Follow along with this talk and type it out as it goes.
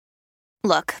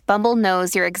Look, Bumble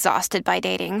knows you're exhausted by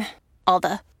dating. All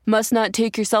the must not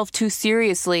take yourself too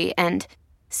seriously and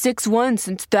 6'1"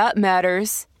 since that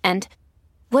matters. And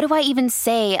what do I even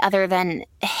say other than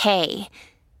hey?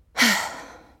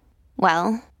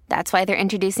 Well, that's why they're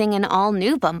introducing an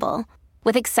all-new Bumble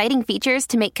with exciting features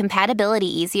to make compatibility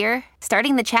easier,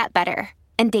 starting the chat better,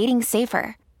 and dating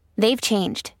safer. They've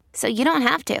changed, so you don't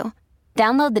have to.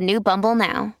 Download the new Bumble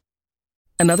now.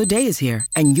 Another day is here,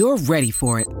 and you're ready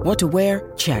for it. What to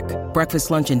wear? Check.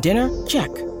 Breakfast, lunch, and dinner? Check.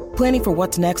 Planning for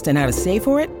what's next and how to save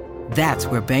for it? That's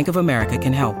where Bank of America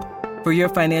can help. For your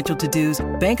financial to-dos,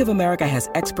 Bank of America has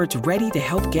experts ready to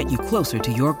help get you closer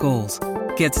to your goals.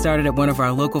 Get started at one of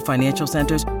our local financial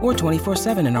centers or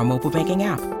 24/7 in our mobile banking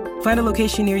app. Find a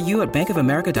location near you at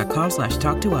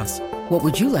bankofamerica.com/talktous. What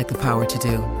would you like the power to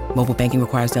do? Mobile banking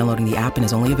requires downloading the app and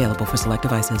is only available for select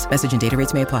devices. Message and data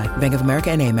rates may apply. Bank of America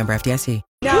N.A., member FDIC.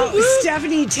 Now,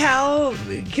 Stephanie,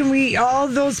 all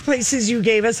those places you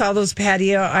gave us, all those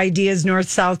patio ideas, north,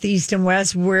 south, east, and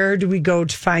west, where do we go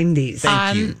to find these?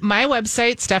 On my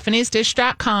website,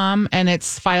 stephaniesdish.com, and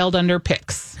it's filed under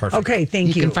pics. Perfect. Okay, thank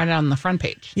you. You can find it on the front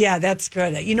page. Yeah, that's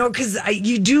good. You know, because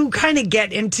you do kind of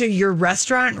get into your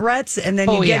restaurant ruts, and then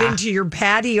you get into your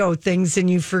patio things,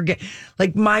 and you forget.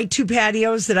 Like my two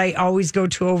patios that I always go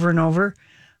to over and over,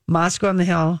 Moscow on the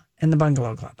Hill and the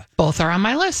Bungalow Club. Both are on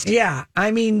my list. Yeah, I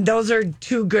mean, those are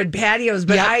two good patios,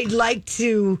 but I'd like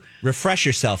to refresh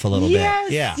yourself a little bit.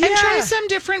 Yeah. And try some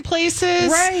different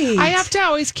places. Right. I have to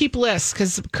always keep lists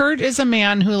because Kurt is a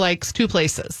man who likes two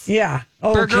places. Yeah.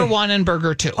 Okay. Burger 1 and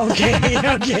Burger 2. Okay.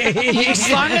 As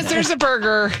long as there's a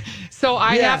burger. So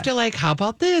I have to how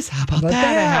about this? How about that?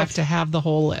 I have to have the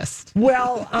whole list.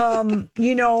 Well,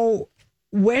 you know,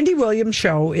 Wendy Williams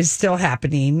show is still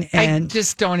happening, and I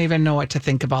just don't even know what to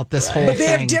think about this whole but thing.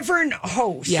 they have different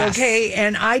hosts, Yes. okay?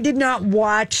 And I did not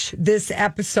watch this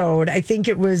episode. I think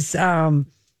it was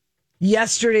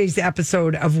yesterday's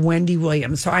episode of Wendy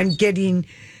Williams. So I'm getting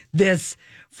this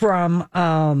from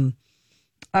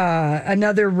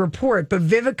another report. But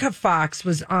Vivica Fox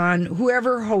was on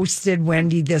whoever hosted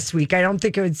Wendy this week. I don't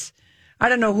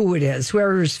know who it is,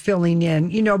 whoever's filling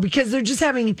in, you know, because they're just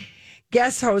having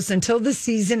guest hosts until the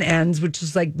season ends, which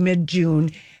is like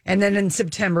mid-June. And then in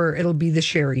September, it'll be the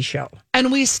Sherry Show.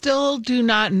 And we still do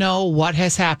not know what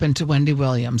has happened to Wendy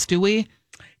Williams, do we?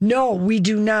 No, we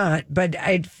do not. But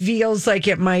it feels like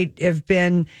it might have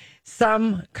been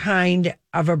some kind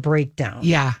of a breakdown.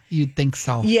 Yeah, you'd think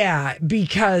so. Yeah,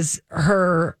 because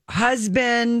her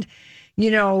husband, you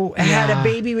know, had a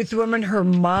baby with the woman. Her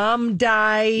mom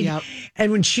died. Yep.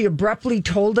 And when she abruptly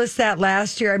told us that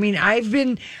last year, I mean,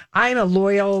 I'm a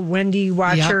loyal Wendy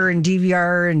watcher and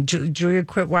DVR, and Julia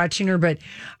quit watching her. But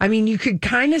I mean, you could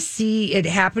kind of see it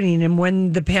happening. And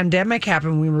when the pandemic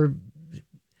happened,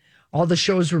 all the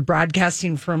shows were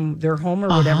broadcasting from their home or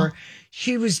whatever.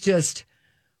 She was just,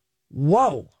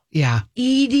 whoa. Yeah.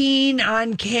 Eating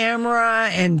on camera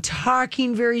and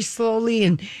talking very slowly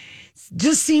and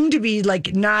just seemed to be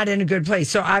like not in a good place.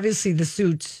 So obviously the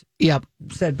Suits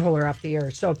said pull her off the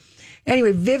air. So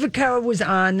anyway, Vivica was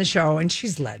on the show and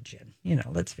she's legend. You know,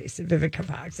 let's face it, Vivica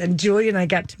Fox. And Julie and I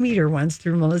got to meet her once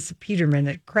through Melissa Peterman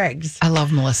at Craig's. I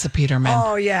love Melissa Peterman.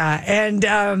 Oh, yeah.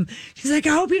 And she's like,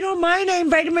 I hope you don't mind. I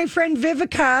invited my friend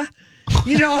Vivica.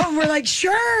 You know, and we're like,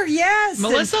 sure, yes.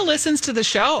 Melissa listens to the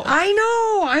show.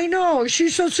 I know.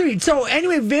 She's so sweet. So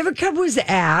anyway, Vivica was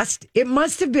asked, it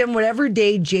must have been whatever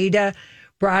day Jada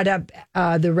brought up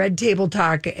the Red Table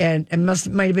Talk, and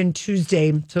it might have been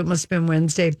Tuesday, so it must have been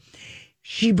Wednesday.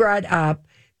 She brought up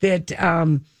that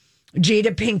Jada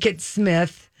Pinkett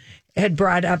Smith had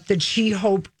brought up that she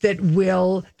hoped that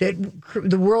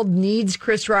the world needs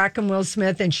Chris Rock and Will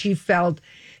Smith, and she felt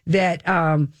that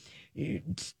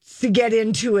to get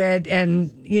into it,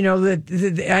 and you know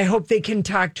that I hope they can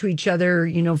talk to each other,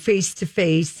 you know, face to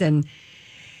face. And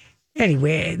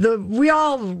anyway, we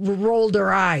all rolled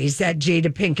our eyes at Jada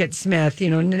Pinkett Smith.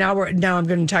 You know, now I'm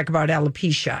going to talk about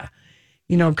alopecia.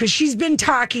 You know, because she's been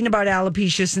talking about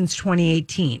alopecia since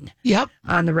 2018. Yep,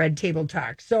 on the Red Table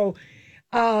Talk. So,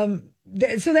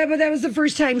 that was the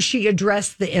first time she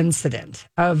addressed the incident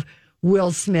of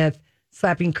Will Smith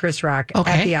slapping Chris Rock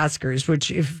at the Oscars, which,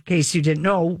 in case you didn't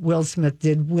know, Will Smith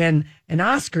did win an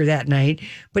Oscar that night,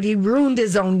 but he ruined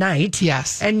his own night.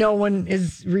 Yes. And no one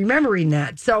is remembering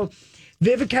that. So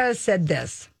Vivica said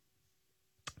this.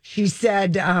 She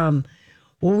said, well,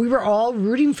 we were all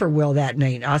rooting for Will that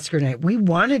night, Oscar night. We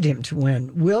wanted him to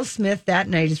win. Will Smith that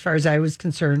night, as far as I was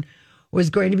concerned, was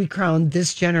going to be crowned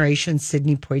this generation's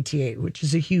Sidney Poitier, which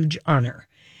is a huge honor.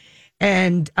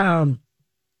 And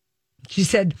she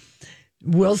said,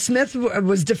 Will Smith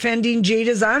was defending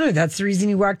Jada's honor. That's the reason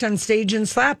he walked on stage and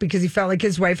slapped, because he felt like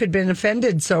his wife had been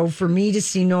offended. So for me to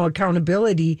see no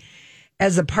accountability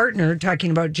as a partner,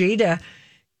 talking about Jada,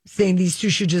 saying these two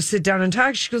should just sit down and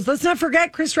talk. She goes, let's not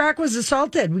forget Chris Rock was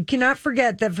assaulted. We cannot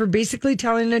forget that for basically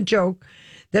telling a joke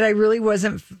that I really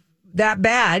wasn't that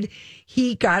bad,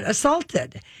 he got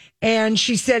assaulted. And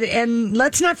she said, and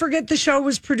let's not forget the show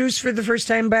was produced for the first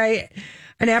time by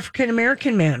an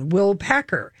African-American man, Will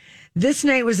Packer. This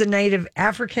night was a night of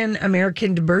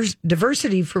African-American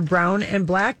diversity for brown and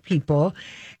black people,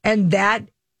 and that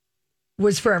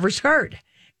was forever scarred.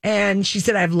 And she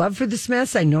said, I have love for the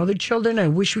Smiths. I know the children. I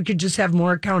wish we could just have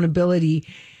more accountability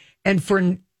and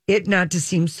for it not to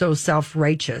seem so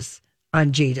self-righteous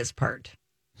on Jada's part.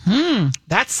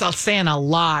 That's saying a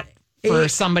lot for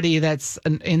somebody that's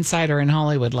an insider in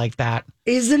Hollywood like that.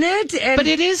 Isn't it? But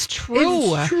it is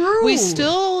true. It's true. We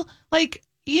still,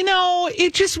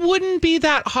 it just wouldn't be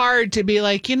that hard to be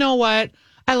like, you know what?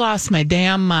 I lost my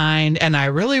damn mind and I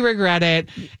really regret it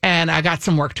and I got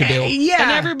some work to do. Yeah.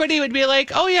 And everybody would be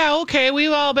like, oh, yeah, okay,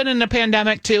 we've all been in a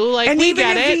pandemic too. Like, and we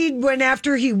get it. And even if he went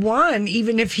after he won,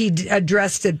 even if he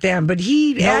addressed it then, but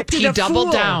he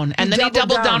doubled down. And then he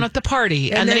doubled down at the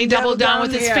party. And then he doubled down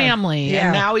with his family. Yeah.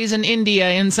 And now he's in India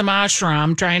in some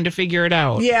ashram trying to figure it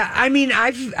out. Yeah, I mean,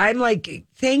 I'm like,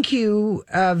 thank you,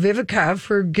 Vivica,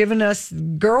 for giving us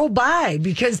Girl Bye,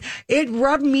 because it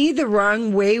rubbed me the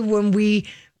wrong way when we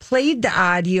played the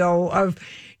audio of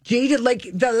Jada. Like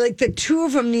the two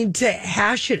of them need to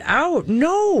hash it out.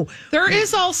 No, there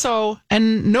is also,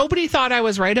 and nobody thought I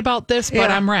was right about this, but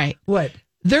I'm right. What?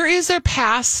 There is a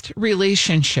past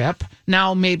relationship.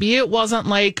 Now, maybe it wasn't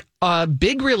like a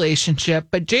big relationship,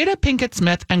 but Jada Pinkett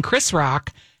Smith and Chris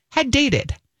Rock had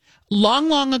dated.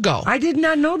 Long ago. I did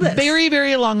not know this. Very,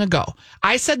 very long ago.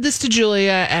 I said this to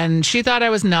Julia and she thought I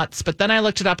was nuts, but then I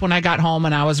looked it up when I got home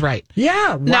and I was right.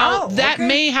 Yeah. Wow. Now, that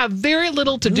may have very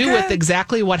little to do with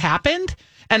exactly what happened.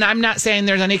 And I'm not saying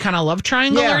there's any kind of love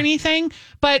triangle or anything,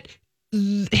 but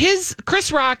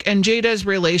Chris Rock and Jada's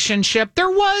relationship, there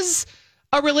was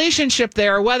a relationship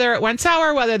there, whether it went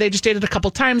sour, whether they just dated a couple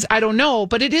times, I don't know.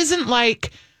 But it isn't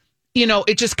like,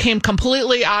 it just came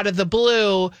completely out of the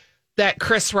blue that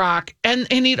Chris Rock, and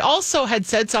he'd also had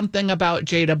said something about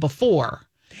Jada before.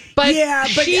 But I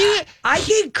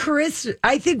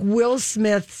think Will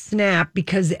Smith snapped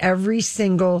because every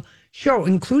single show,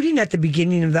 including at the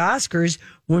beginning of the Oscars,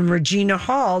 when Regina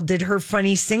Hall did her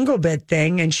funny single bit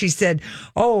thing, and she said,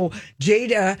 oh,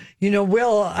 Jada,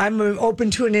 Will, I'm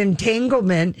open to an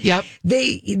entanglement. Yep.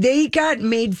 They got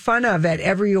made fun of at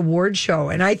every award show,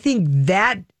 and I think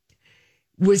that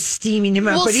was steaming him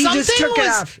up, but he just took it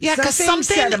off. Yeah, because something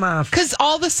set him off. Because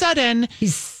all of a sudden,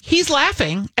 he's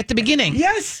laughing at the beginning.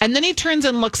 Yes. And then he turns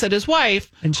and looks at his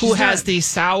wife, who has the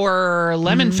sour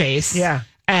lemon face. Yeah.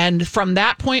 And from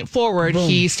that point forward,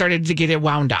 he started to get it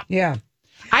wound up. Yeah.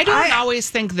 I don't always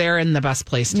think they're in the best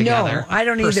place together. No, I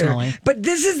don't personally. Either. But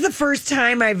this is the first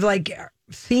time I've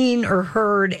seen or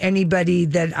heard anybody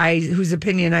whose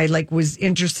opinion I was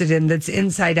interested in that's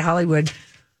inside Hollywood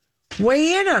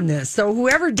weigh in on this. So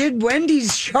whoever did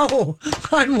Wendy's show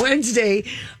on Wednesday,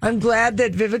 I'm glad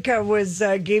that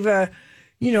Vivica gave a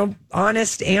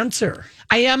honest answer.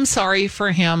 I am sorry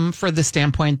for him for the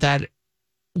standpoint that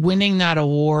winning that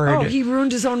award. Oh, he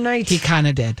ruined his own night. He kind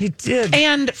of did. He did.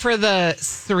 And for the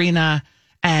Serena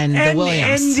and the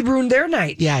Williams. And he ruined their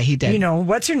night. Yeah, he did.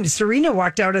 What's her name? Serena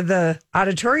walked out of the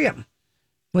auditorium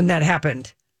when that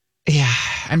happened. Yeah,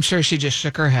 I'm sure she just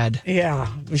shook her head.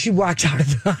 Yeah, she walked out of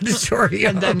the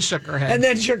auditorium. And then shook her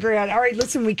head. All right,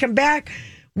 listen, we come back.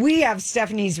 We have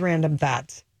Stephanie's random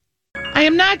thoughts. I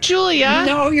am not Julia.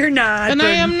 No, you're not. And I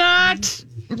am not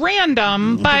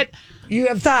random, but you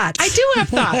have thoughts. I do have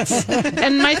thoughts.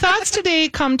 And my thoughts today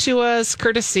come to us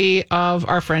courtesy of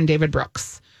our friend David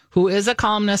Brooks, who is a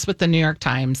columnist with the New York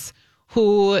Times,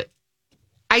 who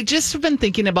I just have been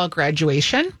thinking about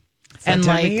graduation. And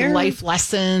life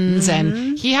lessons. Mm-hmm.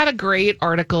 And he had a great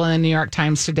article in the New York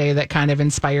Times today that kind of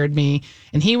inspired me.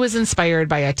 And he was inspired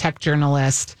by a tech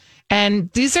journalist.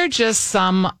 And these are just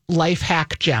some life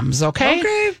hack gems,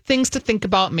 okay? Things to think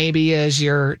about maybe as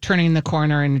you're turning the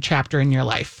corner in a chapter in your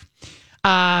life.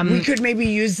 We could maybe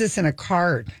use this in a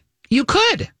card. You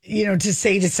could. To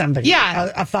say to somebody.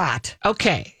 Yeah. A thought.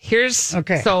 Okay.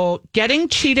 So getting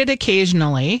cheated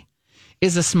occasionally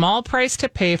is a small price to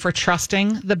pay for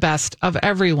trusting the best of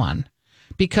everyone.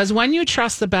 Because when you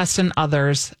trust the best in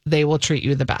others, they will treat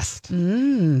you the best.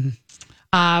 When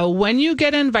you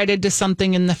get invited to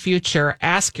something in the future,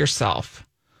 ask yourself,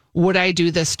 would I do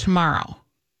this tomorrow?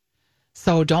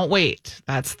 So don't wait.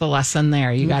 That's the lesson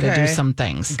there. You got to do some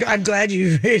things. I'm glad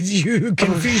you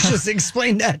Confucius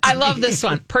explained that. I love this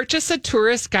one. Purchase a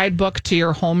tourist guidebook to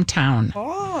your hometown.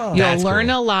 Oh, You'll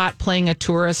learn a lot playing a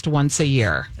tourist once a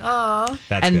year. Oh,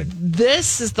 That's and good.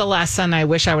 this is the lesson I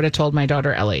wish I would have told my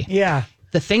daughter Ellie. yeah.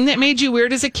 The thing that made you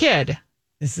weird as a kid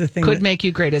This is the thing. could make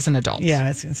you great as an adult. Yeah, I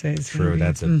was going to say it's True.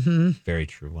 That's a very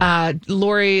true one.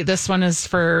 Lori, this one is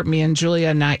for me and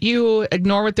Julia, not you.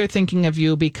 Ignore what they're thinking of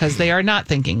you because they are not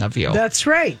thinking of you. That's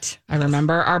right. I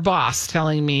remember our boss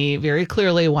telling me very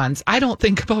clearly once, I don't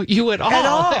think about you at all.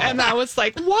 all. And I was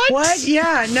like, what? What?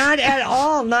 Yeah, not at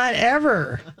all. Not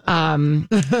ever. All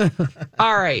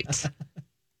right.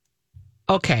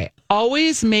 Okay.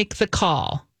 Always make the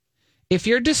call. If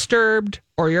you're disturbed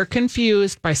or you're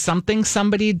confused by something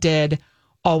somebody did,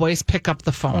 always pick up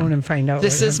the phone and find out.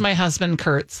 This is my husband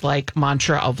Kurt's like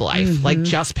mantra of life. Like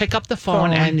just pick up the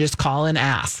phone and just call and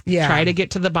ask. Yeah. Try to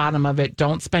get to the bottom of it.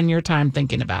 Don't spend your time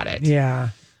thinking about it. Yeah.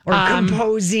 Or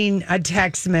composing a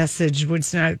text message,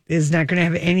 which is not going to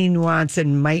have any nuance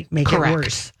and might make it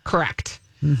worse. Correct.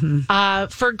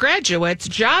 For graduates,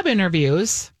 job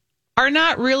interviews are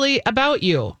not really about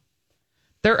you.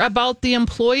 They're about the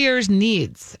employer's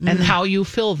needs and how you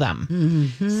fill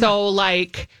them. So,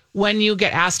 like, when you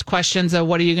get asked questions of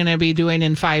what are you going to be doing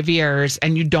in 5 years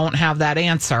and you don't have that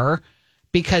answer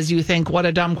because you think, what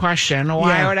a dumb question.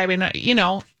 Why would I be,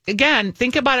 again,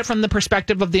 think about it from the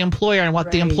perspective of the employer and what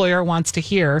the employer wants to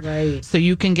hear so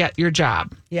you can get your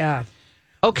job. Yeah.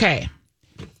 Okay.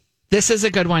 This is a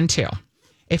good one, too.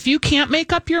 If you can't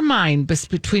make up your mind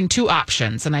between two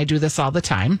options, and I do this all the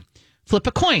time, flip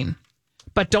a coin.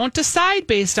 But don't decide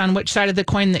based on which side of the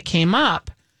coin that came up.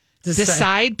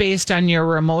 Decide based on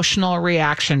your emotional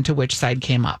reaction to which side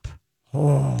came up.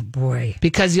 Oh, boy.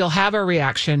 Because you'll have a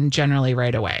reaction generally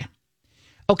right away.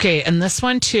 Okay, and this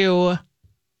one too,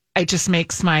 it just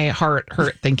makes my heart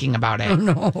hurt thinking about it. Oh,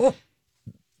 no.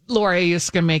 Lori,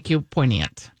 it's going to make you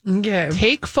poignant. Okay.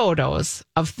 Take photos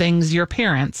of things your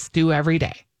parents do every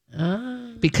day.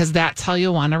 Because that's how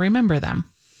you want to remember them.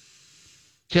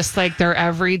 Just like their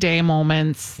everyday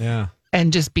moments. Yeah.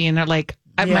 And just being like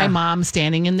my mom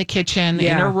standing in the kitchen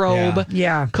in her robe,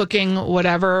 cooking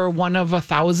whatever one of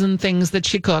 1,000 things that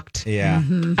she cooked. Yeah.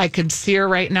 I could see her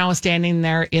right now standing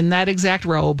there in that exact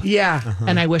robe. Yeah.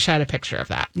 And I wish I had a picture of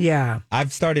that. Yeah.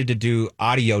 I've started to do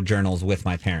audio journals with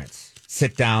my parents.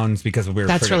 Sit downs because we were.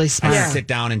 That's really smart. I sit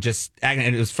down and just. And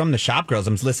it was from the Shop Girls.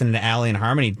 I'm listening to Allie and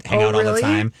Harmony hang out all the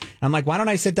time. And I'm like, why don't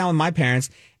I sit down with my parents?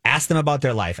 Ask them about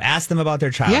their life. Ask them about their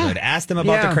childhood. Ask them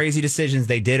about the crazy decisions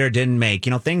they did or didn't make.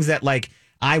 Things that like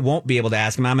I won't be able to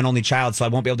ask them. I'm an only child, so I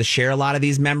won't be able to share a lot of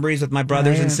these memories with my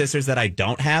brothers and sisters that I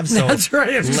don't have. So that's right.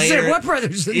 I was gonna say, what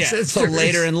brothers and sisters? So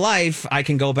later in life, I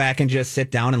can go back and just sit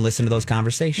down and listen to those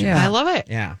conversations. Yeah. I love it.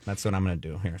 Yeah, that's what I'm going to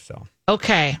do here. So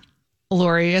okay.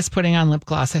 Lori is putting on lip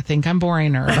gloss. I think I'm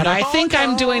boring her, but I think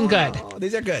I'm doing good.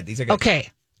 These are good. These are good. Okay.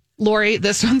 Lori,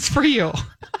 this one's for you.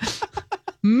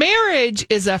 Marriage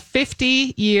is a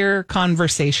 50-year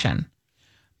conversation.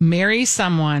 Marry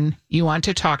someone you want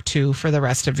to talk to for the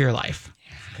rest of your life.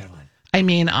 I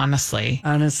mean, honestly.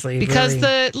 Because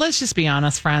let's just be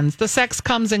honest, friends, the sex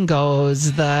comes and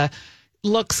goes, the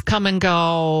looks come and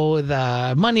go,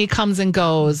 the money comes and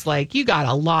goes. Like, you got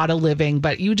a lot of living,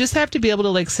 but you just have to be able to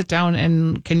like sit down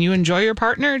and can you enjoy your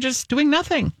partner just doing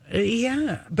nothing?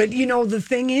 Yeah. But the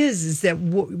thing is that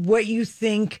what you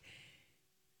think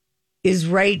is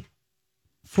right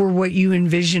for what you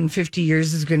envision 50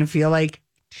 years is going to feel like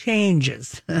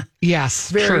changes.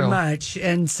 Yes, very true. much.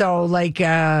 And so like,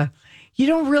 you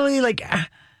don't really like,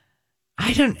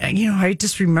 I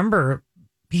just remember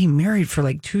being married for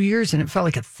like 2 years and it felt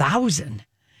like 1,000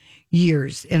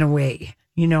 years in a way,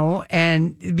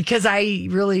 and because I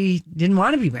really didn't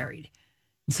want to be married.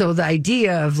 So the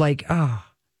idea of like, oh,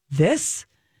 this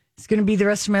is going to be the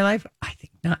rest of my life. I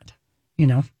think not,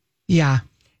 Yeah.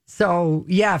 So,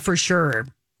 yeah, for sure.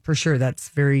 For sure. That's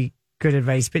very good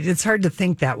advice. But it's hard to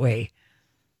think that way.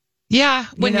 Yeah,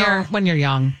 when you're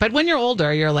young. But when you're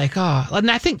older, you're like, oh.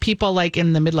 And I think people like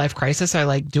in the midlife crisis are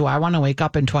like, do I want to wake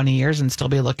up in 20 years and still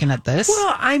be looking at this?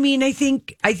 Well, I mean, I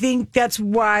think that's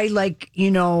why, like,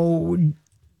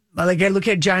 like I look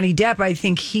at Johnny Depp, I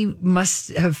think he must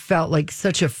have felt like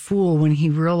such a fool when he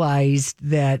realized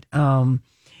that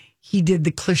he did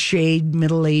the cliched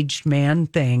middle-aged man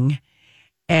thing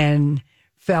and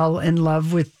fell in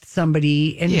love with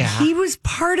somebody. And he was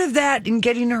part of that in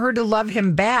getting her to love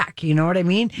him back. You know what I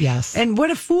mean? Yes. And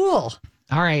what a fool.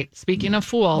 All right. Speaking of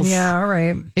fools. Yeah, all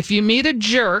right. If you meet a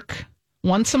jerk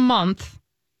once a month,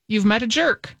 you've met a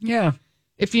jerk. Yeah.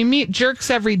 If you meet jerks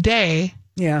every day,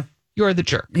 You're the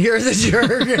jerk. You're the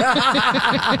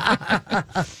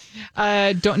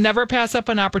jerk. Don't never pass up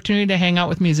an opportunity to hang out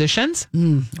with musicians.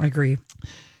 I agree.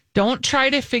 Don't try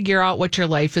to figure out what your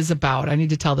life is about. I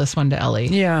need to tell this one to Ellie.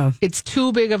 Yeah. It's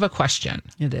too big of a question.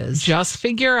 It is. Just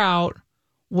figure out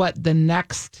what the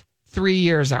next 3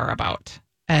 years are about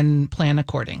and plan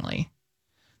accordingly.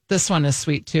 This one is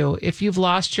sweet too. If you've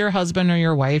lost your husband or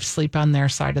your wife, sleep on their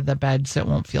side of the bed so it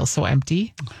won't feel so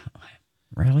empty.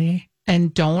 Really?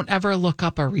 And don't ever look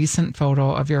up a recent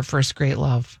photo of your first great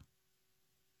love.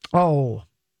 Oh.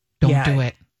 Don't do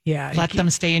it. Yeah. Let them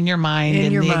stay in your mind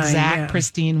in the exact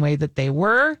pristine way that they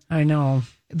were. I know.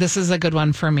 This is a good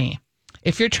one for me.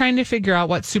 If you're trying to figure out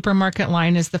what supermarket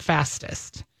line is the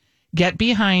fastest, get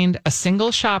behind a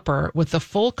single shopper with a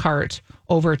full cart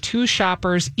over 2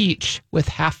 shoppers each with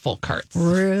half full carts.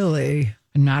 Really?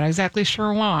 I'm not exactly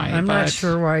sure why. I'm not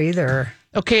sure why either.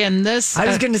 Okay, and this... I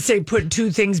was going to say put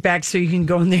 2 things back so you can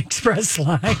go in the express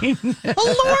line.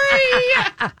 Lori!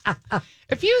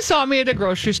 If you saw me at a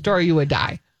grocery store, you would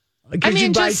die. Could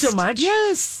you buy so much?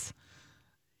 Yes.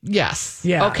 Yes.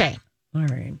 Yeah. Okay. All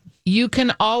right. You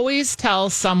can always tell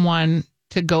someone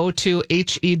to go to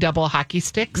HE double hockey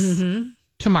sticks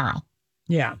tomorrow.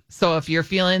 Yeah. So if you're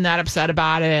feeling that upset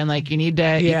about it and like you need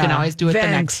to, you can always do it the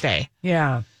next day.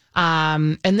 Yeah.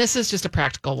 And this is just a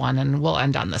practical one, and we'll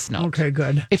end on this note. Okay,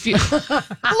 good. If you, Lori,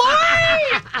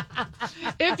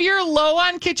 if you're low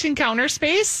on kitchen counter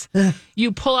space,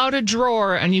 you pull out a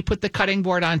drawer and you put the cutting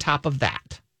board on top of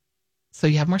that, so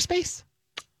you have more space.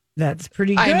 That's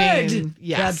pretty good. I mean,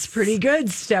 yes. That's pretty good,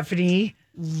 Stephanie.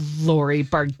 Lori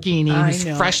Barghini, who's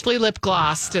freshly lip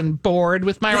glossed and bored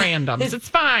with my randoms. It's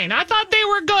fine. I thought they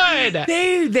were good.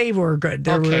 They were good.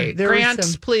 There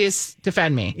Grant, please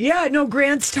defend me. Yeah, no,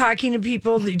 Grant's talking to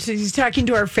people. He's talking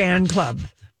to our fan club,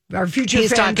 our future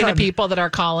He's fan talking club. to people that are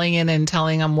calling in and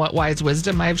telling them what wise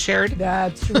wisdom I've shared.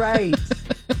 That's right.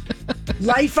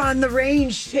 Life on the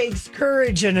range takes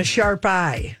courage and a sharp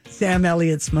eye. Sam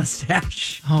Elliott's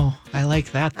mustache. Oh, I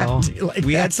like that, though.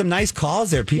 We had some nice calls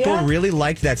there. People really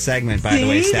liked that segment, by the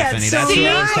way, Stephanie. That's what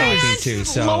I was talking to.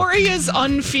 So. Lori is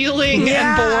unfeeling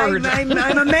and bored. I'm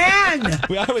a man.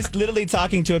 I was literally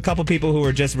talking to a couple people who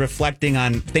were just reflecting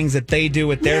on things that they do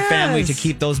with their family to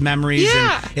keep those memories.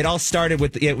 Yeah. And it all started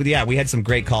with, we had some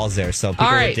great calls there. So people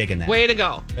were digging that. Way to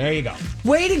go. There you go.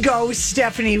 Way to go,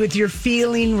 Stephanie, with your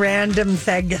feeling random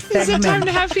segment. Is it time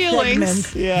to have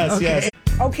feelings? Yes.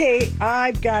 Okay,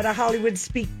 I've got a Hollywood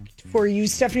speak for you,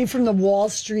 Stephanie, from the Wall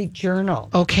Street Journal.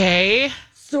 Okay.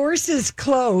 Sources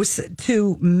close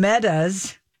to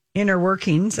Meta's inner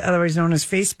workings, otherwise known as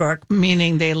Facebook.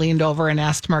 Meaning they leaned over and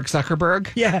asked Mark Zuckerberg.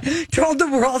 Yeah, told the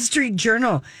Wall Street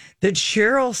Journal that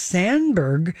Sheryl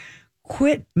Sandberg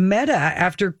quit Meta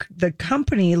after the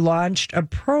company launched a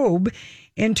probe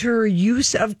into her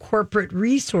use of corporate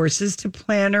resources to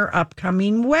plan her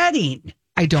upcoming wedding.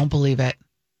 I don't believe it.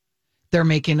 They're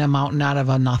making a mountain out of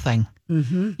a nothing.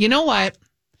 Mm-hmm. You know what?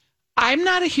 I'm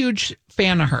not a huge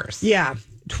fan of hers. Yeah.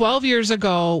 12 years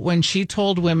ago, when she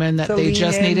told women that they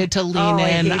just needed to lean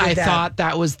in, I thought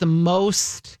that was the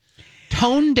most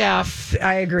tone deaf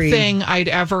thing I'd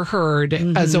ever heard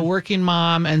as a working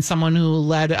mom and someone who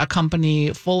led a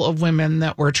company full of women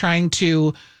that were trying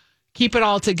to keep it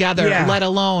all together, let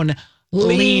alone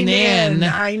lean in.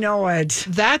 I know it.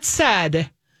 That said,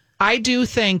 I do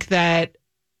think that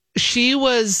she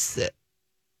was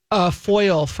a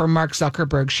foil for Mark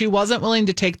Zuckerberg. She wasn't willing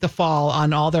to take the fall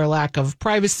on all their lack of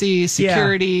privacy,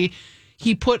 security.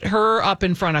 He put her up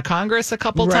in front of Congress a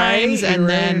couple times, and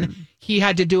then he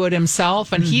had to do it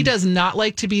himself. And he does not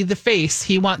like to be the face.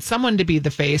 He wants someone to be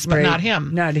the face, but not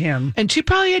him. Not him. And she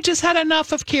probably had just had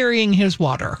enough of carrying his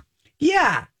water.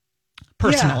 Yeah.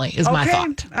 Personally, is my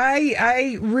thought.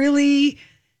 I really,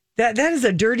 that is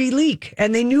a dirty leak.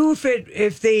 And they knew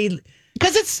if they...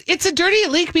 Because it's a dirty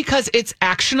leak because it's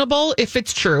actionable if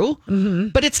it's true,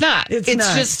 but it's not. It's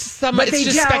not. Just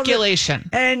speculation.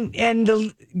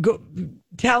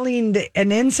 Telling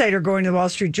an insider going to the Wall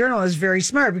Street Journal is very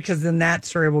smart because then that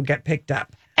story will get picked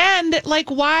up. And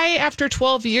why after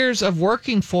 12 years of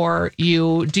working for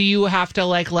you do you have to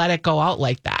let it go out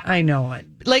like that? I know it.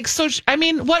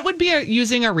 What would be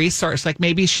using a resource?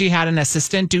 Maybe she had an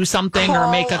assistant do something or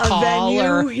make a call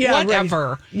or whatever.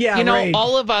 Right. Yeah,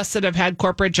 all of us that have had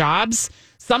corporate jobs,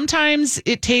 Sometimes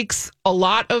it takes a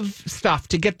lot of stuff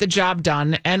to get the job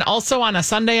done. And also on a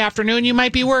Sunday afternoon, you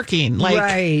might be working.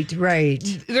 Right.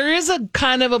 There is a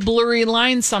kind of a blurry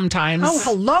line sometimes. Oh,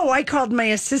 hello. I called my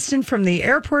assistant from the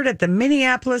airport at the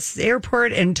Minneapolis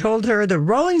airport and told her the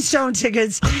Rolling Stone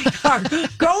tickets are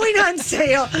going on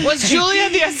sale. Was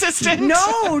Julia the assistant?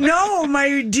 No,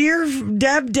 my dear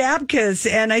Deb Dabkus.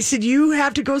 And I said, you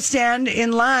have to go stand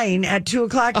in line at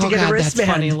 2:00 to get a wristband.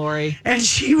 That's funny, Lori. And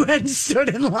she went and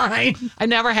stood in line. I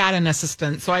never had an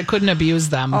assistant, so I couldn't abuse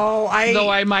them. Though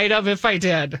I might have if I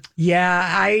did. Yeah,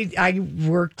 I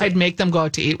worked. I'd make them go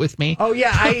out to eat with me. Oh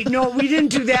yeah, we didn't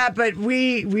do that, but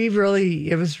we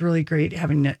really, it was really great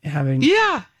having.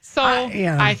 Yeah. So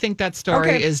I think that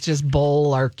story is just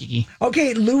bull-larky.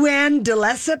 Okay, Luann de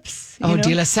Lesseps.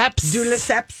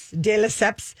 De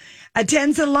Lesseps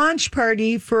attends a launch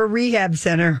party for a rehab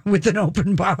center with an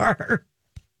open bar.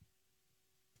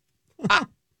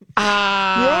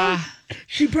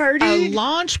 She partied. A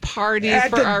launch party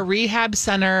for a rehab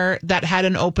center that had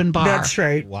an open bar. That's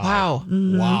right. Wow.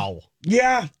 Mm-hmm. Wow.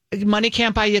 Yeah. Money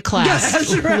can't buy you class.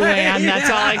 That's right. Luann, that's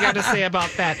all I got to say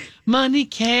about that. Money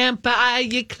can't buy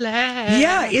you class.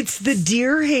 Yeah, it's the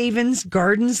Deer Havens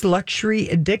Gardens Luxury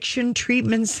Addiction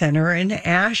Treatment Center in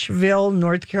Asheville,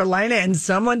 North Carolina. And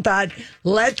someone thought,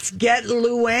 let's get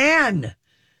Luann.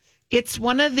 It's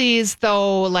one of these,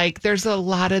 though, like there's a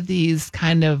lot of these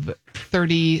kind of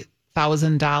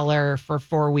 $30,000 for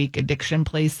 4-week addiction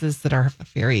places that are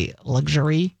very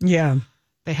luxury. Yeah.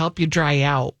 They help you dry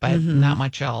out, but not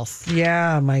much else.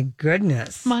 Yeah, my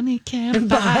goodness. Money can't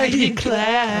buy you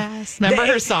class. Remember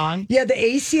her song? Yeah, the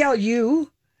ACLU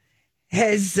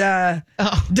has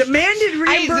demanded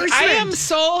reimbursement. I am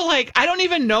so I don't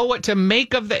even know what to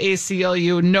make of the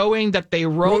ACLU, knowing that they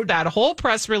wrote that whole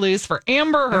press release for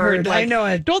Amber Heard. I know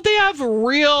it. Don't they have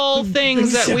real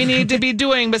things that we need to be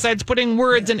doing besides putting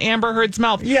words in Amber Heard's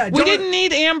mouth? Yeah, we didn't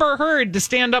need Amber Heard to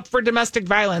stand up for domestic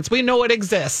violence. We know it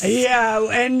exists. Yeah,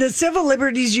 and the Civil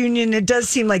Liberties Union, it does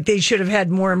seem like they should have had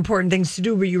more important things to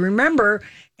do. But you remember,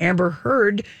 Amber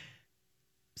Heard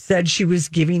said she was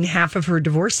giving half of her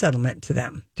divorce settlement to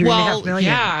them. $3.5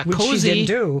 million, which cozy. She didn't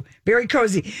do. Very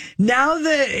cozy. Now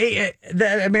the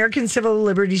American Civil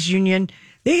Liberties Union,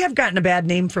 they have gotten a bad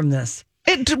name from this.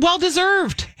 It well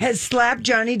deserved. Has slapped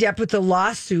Johnny Depp with a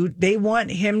lawsuit. They want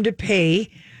him to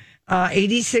pay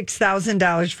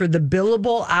 $86,000 for the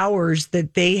billable hours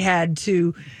that they had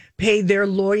to pay their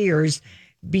lawyers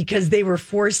because they were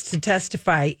forced to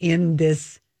testify in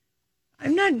this.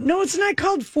 It's not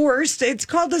called forced. It's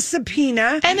called a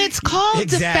subpoena. And it's called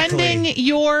defending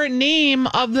your name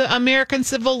of the American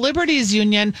Civil Liberties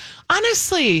Union.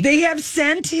 Honestly. They have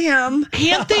sent him.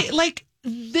 Can't they,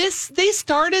 they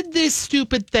started this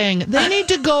stupid thing. They need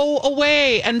to go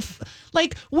away. And,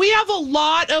 we have a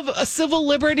lot of civil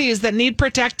liberties that need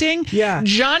protecting. Yeah.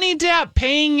 Johnny Depp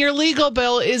paying your legal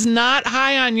bill is not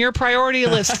high on your priority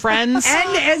list, friends.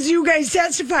 And as you guys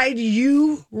testified,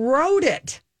 you wrote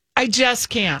it. I just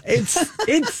can't. It's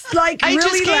really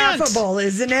laughable,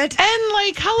 isn't it?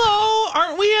 And hello,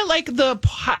 aren't we at the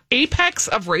apex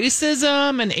of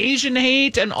racism and Asian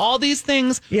hate and all these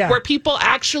things where people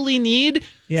actually need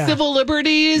civil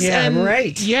liberties? Yeah,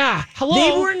 right. Yeah, hello.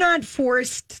 They were not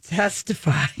forced to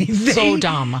testify. So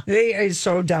dumb. They are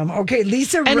so dumb. Okay,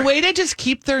 Lisa. And way to just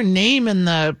keep their name in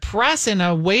the press in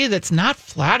a way that's not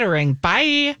flattering.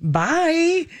 Bye.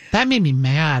 That made me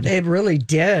mad. It really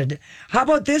did. How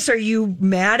about this? Are you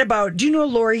mad about, do you know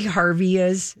who Lori Harvey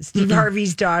is? Steve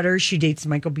Harvey's daughter. She dates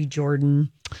Michael B.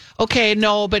 Jordan. Okay,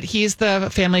 no, but he's the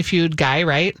Family Feud guy,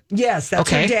 right? Yes, that's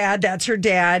her dad. That's her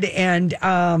dad. And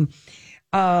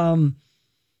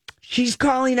she's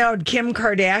calling out Kim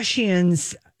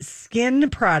Kardashian's skin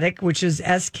product, which is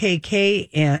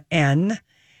SKKN,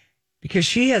 because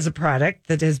she has a product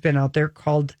that has been out there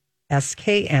called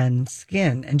SKN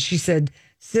Skin. And she said,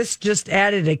 sis just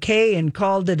added a K and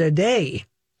called it a day.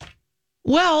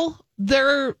 Well,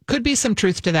 there could be some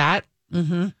truth to that.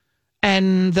 Mm-hmm.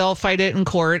 And they'll fight it in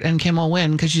court and Kim will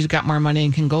win because she's got more money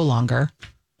and can go longer.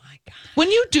 My God.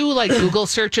 When you do Google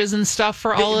searches and stuff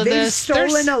for all of this. They've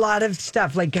stolen a lot of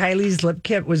stuff. Like Kylie's lip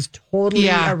kit was totally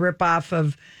a ripoff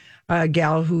of a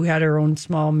gal who had her own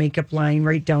small makeup line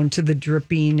right down to the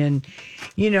dripping. And,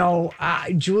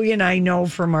 Julie and I know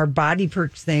from our Body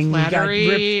Perks thing.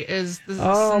 Flattery is the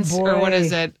or what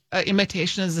is it?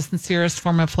 Imitation is the sincerest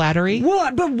form of flattery.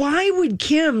 Well, but why would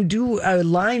Kim do a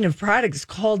line of products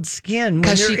called Skin?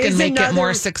 Because she can make it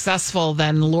more successful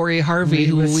than Lori Harvey,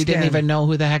 who we didn't even know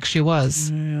who the heck she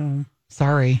was. Yeah.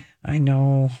 Sorry. I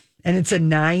know. And it's a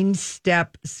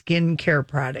 9-step skincare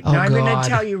product. Oh, now, I'm going God. to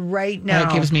tell you right now.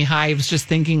 That gives me hives just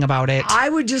thinking about it. I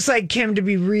would just like Kim to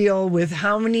be real with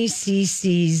how many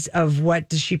cc's of what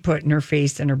does she put in her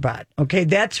face and her butt. Okay,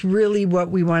 that's really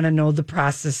what we want to know the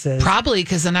process is. Probably,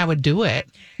 because then I would do it.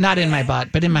 Not in my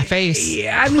butt, but in my face.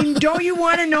 Yeah, I mean, don't you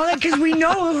want to know that? Because we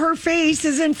know her face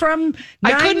isn't from 9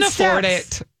 I couldn't steps. afford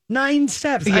it. 9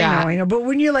 steps. Yeah. I know. But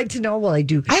when you like to know, well, I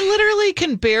do. I literally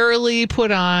can barely put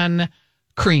on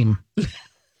cream.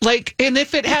 And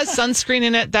if it has sunscreen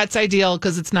in it, that's ideal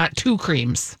because it's not 2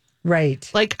 creams. Right.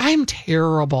 Like, I'm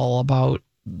terrible about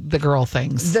the girl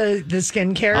things. The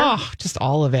skincare? Oh, just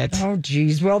all of it. Oh,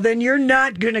 geez. Well, then you're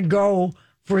not going to go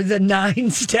for the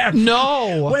 9 step.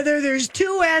 No. Whether there's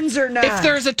 2 ends or not. If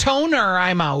there's a toner,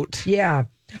 I'm out. Yeah.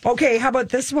 Okay, how about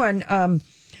this one?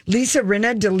 Lisa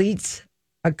Rinna deletes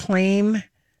a claim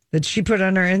that she put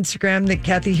on her Instagram that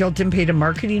Kathy Hilton paid a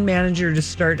marketing manager to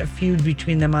start a feud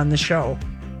between them on the show.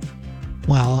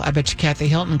 Well, I bet you Kathy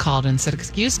Hilton called and said,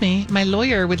 "Excuse me, my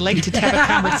lawyer would like to have a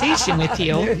conversation with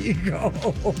you." There you go.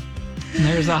 And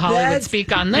there's a Hollywood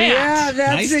speak on that. Yeah,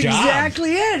 that's Nice job.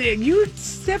 exactly it. And you,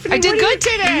 Stephanie, I did good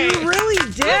today. You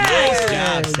really did. Nice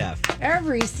job, Steph.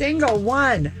 Every single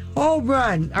one. Home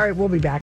run. All right, we'll be back.